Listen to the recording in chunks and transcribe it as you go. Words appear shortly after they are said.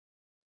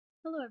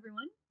Hello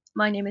everyone,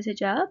 my name is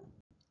Hijab.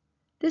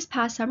 This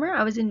past summer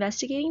I was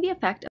investigating the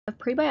effect of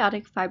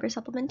prebiotic fiber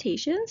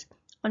supplementations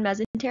on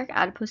mesenteric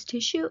adipose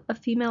tissue of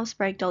female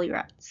Sprague-Dawley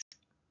rats.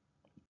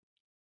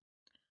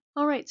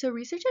 Alright, so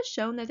research has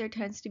shown that there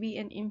tends to be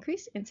an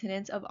increased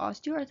incidence of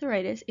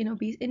osteoarthritis in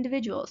obese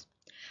individuals,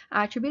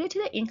 attributed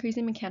to the increase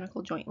in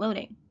mechanical joint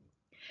loading.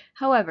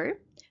 However,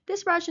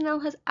 this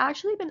rationale has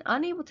actually been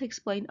unable to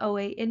explain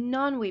OA in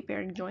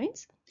non-weight-bearing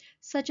joints,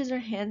 such as our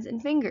hands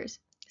and fingers,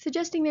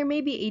 suggesting there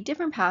may be a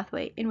different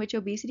pathway in which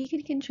obesity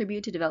can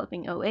contribute to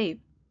developing OA.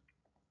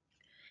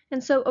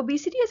 And so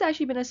obesity has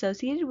actually been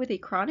associated with a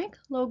chronic,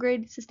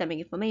 low-grade systemic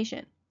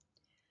inflammation.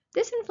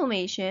 This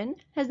inflammation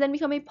has then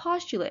become a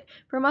postulate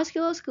for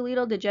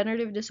musculoskeletal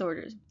degenerative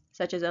disorders,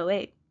 such as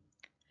OA.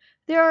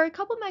 There are a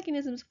couple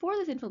mechanisms for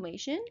this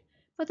inflammation,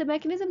 but the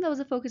mechanism that was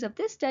the focus of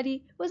this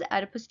study was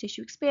adipose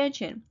tissue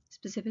expansion,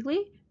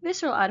 specifically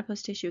visceral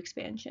adipose tissue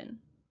expansion.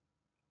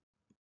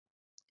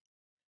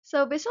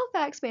 So visceral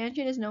fat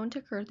expansion is known to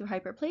occur through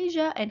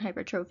hyperplasia and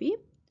hypertrophy.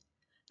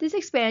 This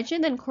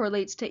expansion then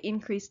correlates to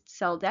increased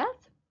cell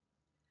death.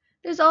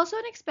 There's also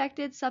an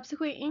expected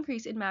subsequent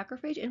increase in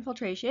macrophage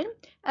infiltration,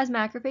 as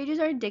macrophages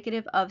are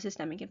indicative of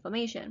systemic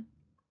inflammation.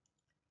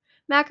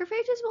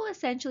 Macrophages will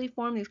essentially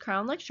form these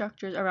crown-like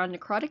structures around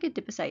necrotic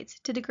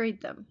adipocytes to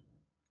degrade them.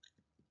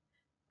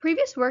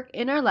 Previous work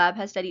in our lab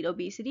has studied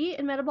obesity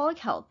and metabolic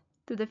health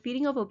through the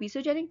feeding of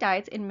obesogenic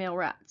diets in male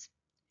rats.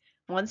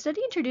 One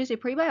study introduced a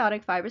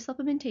prebiotic fiber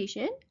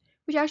supplementation,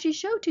 which actually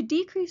showed to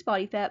decrease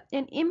body fat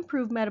and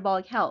improve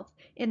metabolic health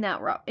in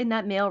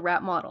that male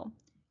rat model,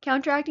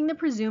 counteracting the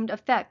presumed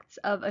effects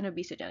of an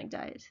obesogenic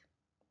diet.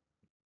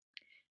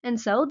 And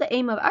so, the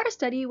aim of our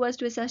study was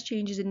to assess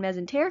changes in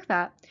mesenteric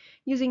fat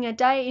using a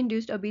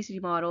diet-induced obesity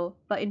model,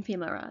 but in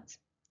female rats.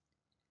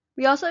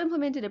 We also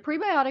implemented a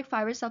prebiotic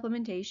fiber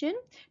supplementation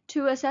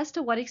to assess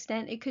to what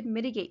extent it could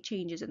mitigate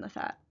changes in the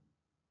fat.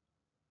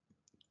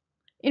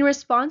 In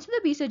response to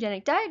the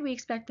obesogenic diet, we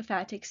expect the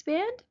fat to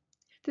expand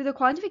through the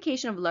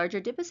quantification of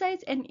larger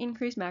adipocytes and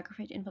increased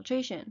macrophage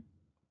infiltration.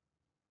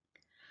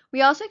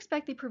 We also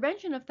expect the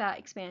prevention of fat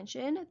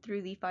expansion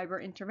through the fiber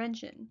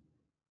intervention.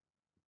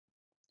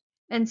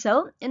 And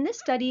so, in this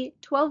study,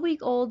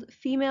 12-week-old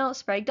female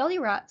Sprague-Dawley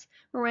rats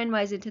were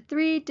randomized into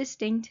 3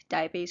 distinct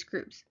diet-based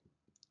groups.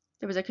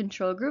 There was a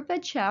control group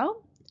fed chow,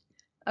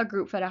 a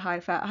group fed a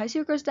high-fat,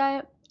 high-sucrose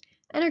diet,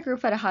 and a group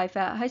fed a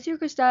high-fat,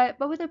 high-sucrose diet,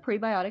 but with a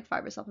prebiotic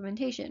fiber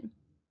supplementation.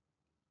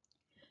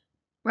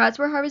 Rats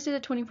were harvested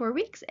at 24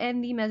 weeks,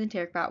 and the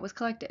mesenteric fat was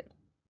collected.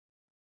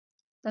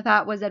 The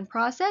fat was then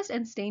processed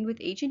and stained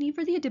with H&E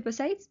for the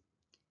adipocytes,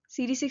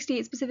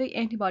 CD68 specific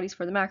antibodies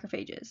for the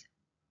macrophages.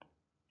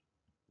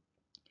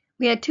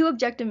 We had 2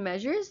 objective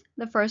measures.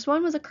 The first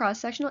one was the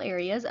cross-sectional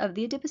areas of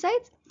the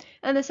adipocytes,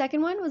 and the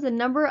second one was the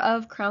number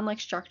of crown-like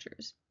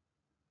structures.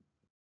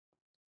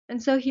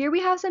 And so here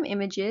we have some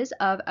images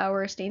of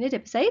our stained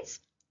adipocytes.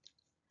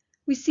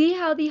 We see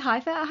how the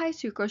high-fat,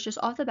 high-sucrose just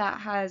off the bat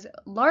has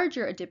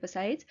larger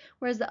adipocytes,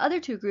 whereas the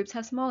other 2 groups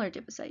have smaller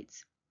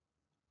adipocytes.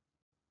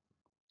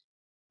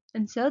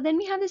 And so then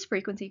we have this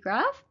frequency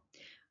graph.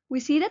 We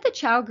see that the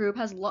chow group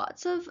has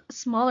lots of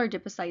smaller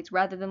adipocytes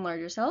rather than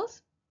larger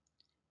cells.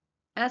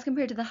 As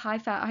compared to the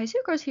high-fat,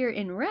 high-sucrose here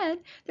in red,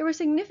 there were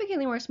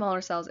significantly more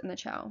smaller cells in the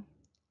chow.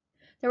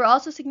 There were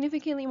also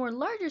significantly more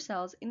larger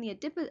cells in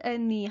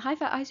the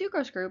high-fat,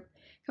 high-sucrose group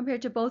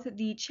compared to both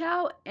the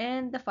chow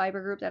and the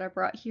fiber group that are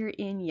brought here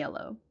in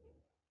yellow.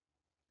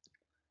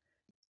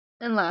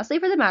 And lastly,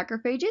 for the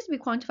macrophages, we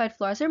quantified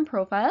fluorescent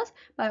profiles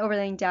by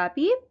overlaying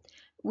DAPI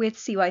with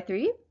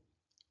CY3.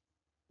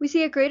 We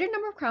see a greater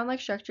number of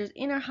crown-like structures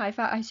in our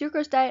high-fat,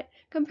 high-sucrose diet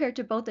compared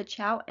to both the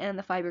chow and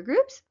the fiber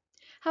groups.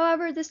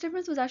 However, this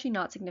difference was actually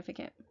not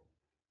significant.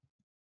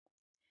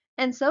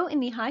 And so, in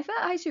the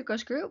high-fat,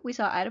 high-sucrose group, we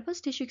saw adipose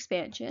tissue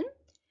expansion,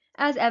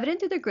 as evident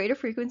through the greater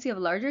frequency of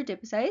larger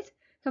adipocytes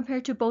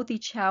compared to both the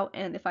chow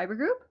and the fiber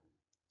group.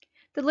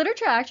 The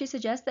literature actually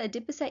suggests that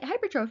adipocyte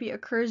hypertrophy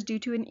occurs due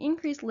to an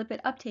increased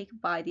lipid uptake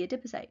by the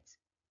adipocytes.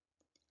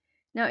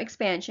 Now,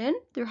 expansion,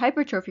 through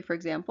hypertrophy for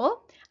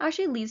example,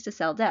 actually leads to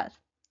cell death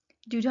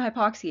due to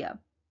hypoxia.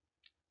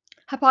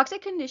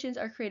 Hypoxic conditions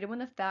are created when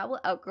the fat will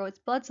outgrow its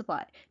blood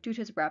supply due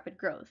to its rapid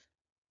growth.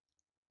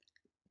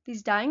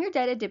 These dying or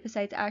dead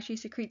adipocytes actually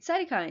secrete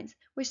cytokines,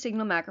 which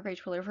signal macrophage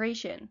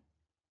proliferation.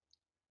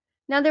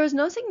 Now, there was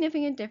no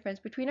significant difference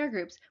between our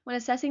groups when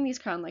assessing these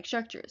crown-like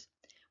structures,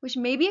 which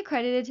may be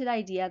accredited to the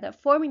idea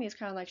that forming these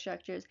crown-like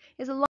structures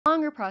is a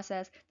longer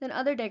process than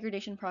other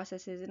degradation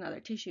processes in other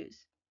tissues.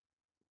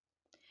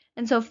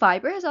 And so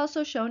fiber is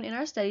also shown in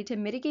our study to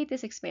mitigate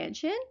this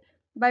expansion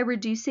by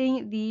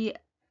reducing the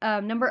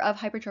number of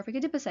hypertrophic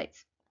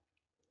adipocytes.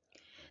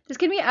 This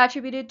can be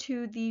attributed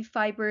to the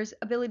fiber's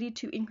ability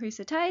to increase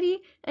satiety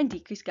and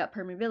decrease gut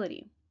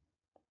permeability.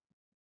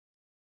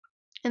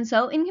 And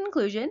so, in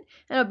conclusion,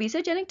 an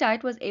obesogenic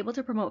diet was able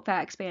to promote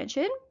fat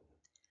expansion.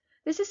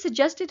 This is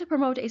suggested to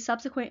promote a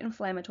subsequent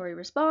inflammatory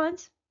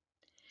response.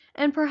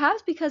 And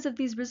perhaps because of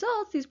these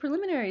results, these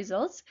preliminary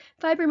results,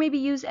 fiber may be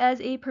used as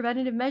a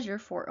preventative measure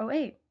for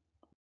OA.